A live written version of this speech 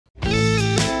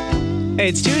Hey,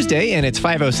 it's Tuesday and it's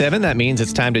 5:07. That means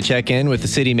it's time to check in with the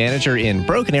city manager in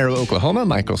Broken Arrow, Oklahoma,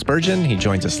 Michael Spurgeon. He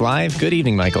joins us live. Good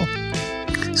evening, Michael.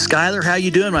 Skyler, how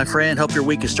you doing, my friend? Hope your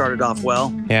week has started off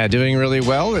well. Yeah, doing really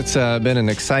well. It's been an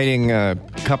exciting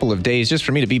couple of days just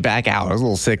for me to be back out. I was a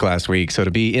little sick last week, so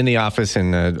to be in the office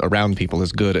and around people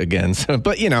is good again. So,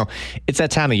 but, you know, it's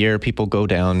that time of year. People go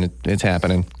down. It's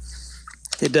happening.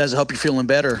 It does. I hope you're feeling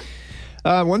better.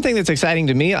 One thing that's exciting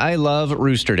to me, I love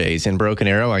Rooster Days in Broken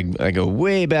Arrow. I go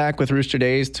way back with Rooster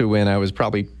Days to when I was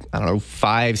probably,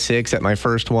 5, 6 at my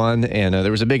first one. And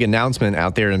there was a big announcement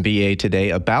out there in BA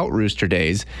today about Rooster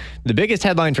Days. The biggest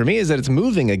headline for me is that it's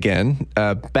moving again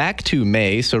back to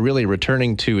May, so really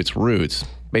returning to its roots,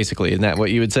 basically. Isn't that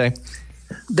what you would say?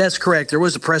 That's correct. There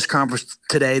was a press conference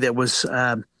today that was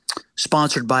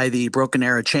sponsored by the Broken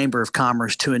Arrow Chamber of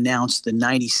Commerce to announce the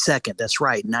 92nd, that's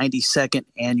right, 92nd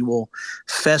annual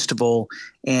festival.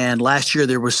 And last year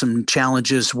there was some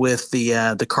challenges with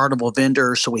the carnival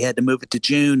vendor, so we had to move it to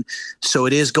June. So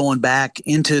it is going back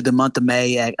into the month of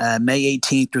May, May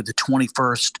 18th through the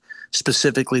 21st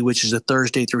specifically, which is a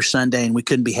Thursday through Sunday, and we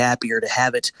couldn't be happier to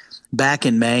have it back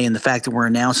in May. And the fact that we're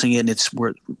announcing it,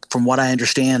 and from what I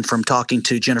understand from talking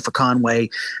to Jennifer Conway,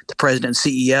 the president and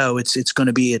CEO, it's going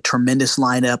to be a tremendous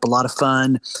lineup, a lot of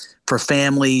fun for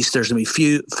families. There's going to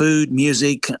be food,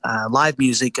 music, live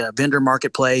music, vendor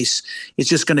marketplace. It's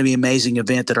just going to be an amazing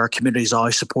event that our community has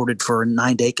always supported for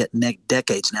 9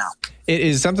 decades now. It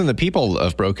is something the people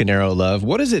of Broken Arrow love.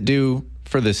 What does it do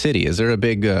for the city? Is there a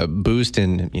big boost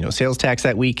in sales tax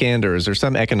that weekend, or is there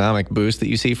some economic boost that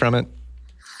you see from it?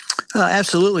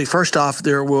 Absolutely. First off,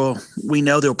 we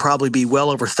know there'll probably be well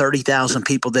over 30,000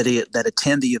 people that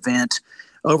attend the event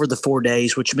over the 4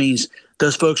 days, which means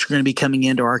those folks are going to be coming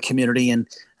into our community, and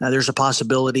there's a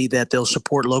possibility that they'll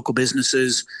support local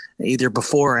businesses either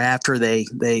before or after they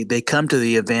come to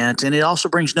the event. And it also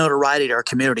brings notoriety to our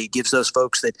community. It gives those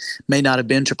folks that may not have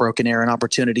been to Broken Arrow an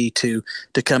opportunity to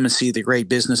come and see the great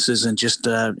businesses and just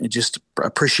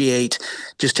appreciate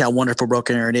just how wonderful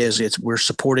Broken Arrow is. We're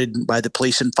supported by the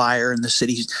police and fire and the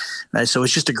city. So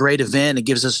it's just a great event. It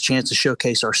gives us a chance to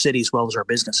showcase our city as well as our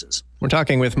businesses. We're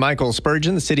talking with Michael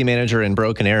Spurgeon, the city manager in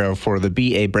Broken Arrow, for the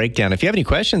BA Breakdown. If you have any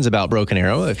questions about Broken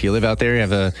Arrow, if you live out there,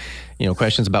 you have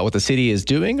questions about what the city is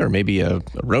doing, or maybe a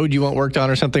road you want worked on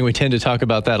or something, we tend to talk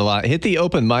about that a lot. Hit the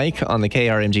open mic on the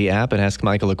KRMG app and ask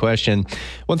Michael a question.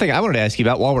 One thing I wanted to ask you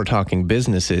about while we're talking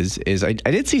businesses is I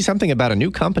did see something about a new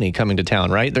company coming to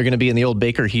town, right? They're going to be in the old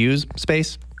Baker Hughes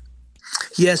space?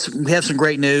 Yes, we have some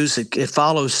great news. It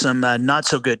follows some not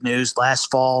so good news. Last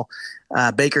fall,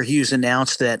 Baker Hughes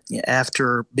announced that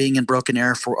after being in Broken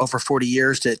Arrow for over 40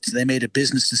 years, that they made a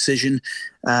business decision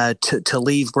to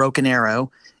leave Broken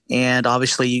Arrow. And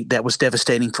obviously that was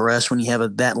devastating for us when you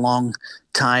have that long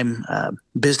time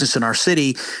business in our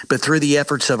city. But through the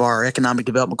efforts of our Economic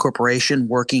Development Corporation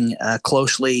working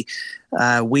closely,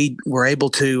 we were able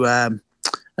to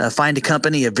find a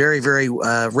company, a very, very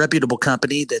reputable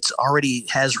company that's already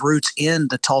has roots in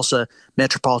the Tulsa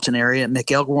metropolitan area.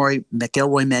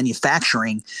 McElroy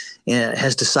Manufacturing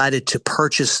has decided to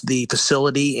purchase the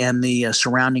facility and the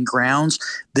surrounding grounds.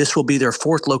 This will be their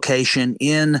 4th location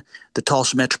in the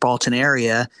Tulsa metropolitan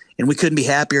area, and we couldn't be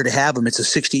happier to have them. It's a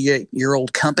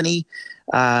 68-year-old company.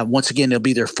 Once again, it'll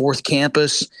be their 4th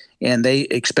campus, and they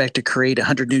expect to create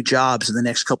 100 new jobs in the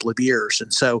next couple of years.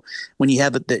 And so when you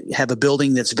have a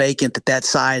building that's vacant at that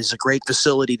size, a great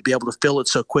facility to be able to fill it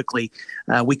so quickly,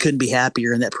 we couldn't be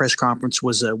happier. And that press conference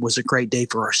was a great day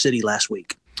for our city last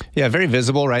week. Yeah, very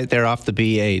visible right there off the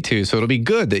BA too. So it'll be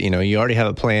good that, you already have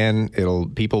a plan.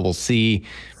 People will see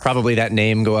probably that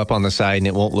name go up on the side, and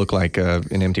it won't look like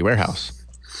an empty warehouse.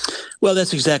 Well,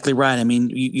 that's exactly right. I mean,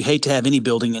 you hate to have any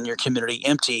building in your community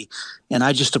empty. And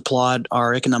I just applaud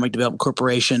our Economic Development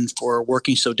Corporation for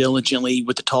working so diligently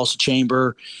with the Tulsa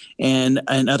Chamber and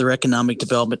other economic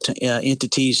development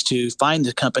entities to find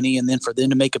the company, and then for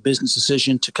them to make a business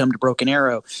decision to come to Broken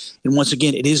Arrow. And once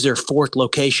again, it is their 4th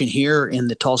location here in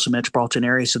the Tulsa metropolitan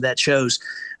area. So that shows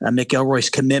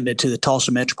McElroy's commitment to the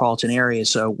Tulsa metropolitan area.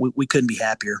 So we couldn't be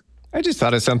happier. I just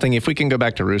thought of something. If we can go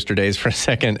back to Rooster Days for a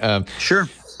second. Sure.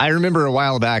 I remember a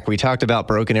while back we talked about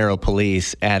Broken Arrow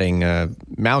Police adding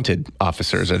mounted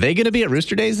officers. Are they going to be at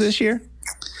Rooster Days this year?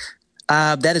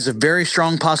 That is a very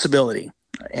strong possibility.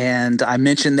 And I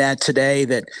mentioned that today,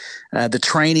 that the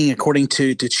training, according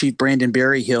to Chief Brandon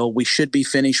Berryhill, we should be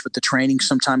finished with the training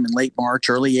sometime in late March,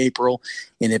 early April.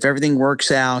 And if everything works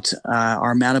out,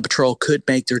 our mounted patrol could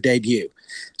make their debut.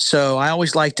 So I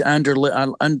always like to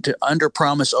under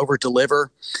promise, over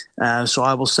deliver. So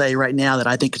I will say right now that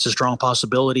I think it's a strong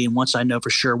possibility, and once I know for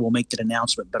sure, we'll make that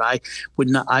announcement. But I would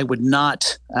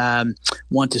not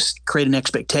want to create an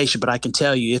expectation. But I can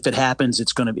tell you, if it happens,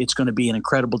 it's going to be an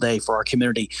incredible day for our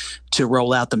community to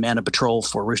roll out the Manna Patrol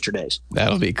for Rooster Days.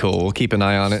 That'll be cool. We'll keep an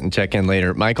eye on it and check in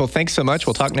later. Michael, thanks so much.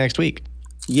 We'll talk next week.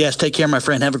 Yes, take care, my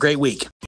friend. Have a great week.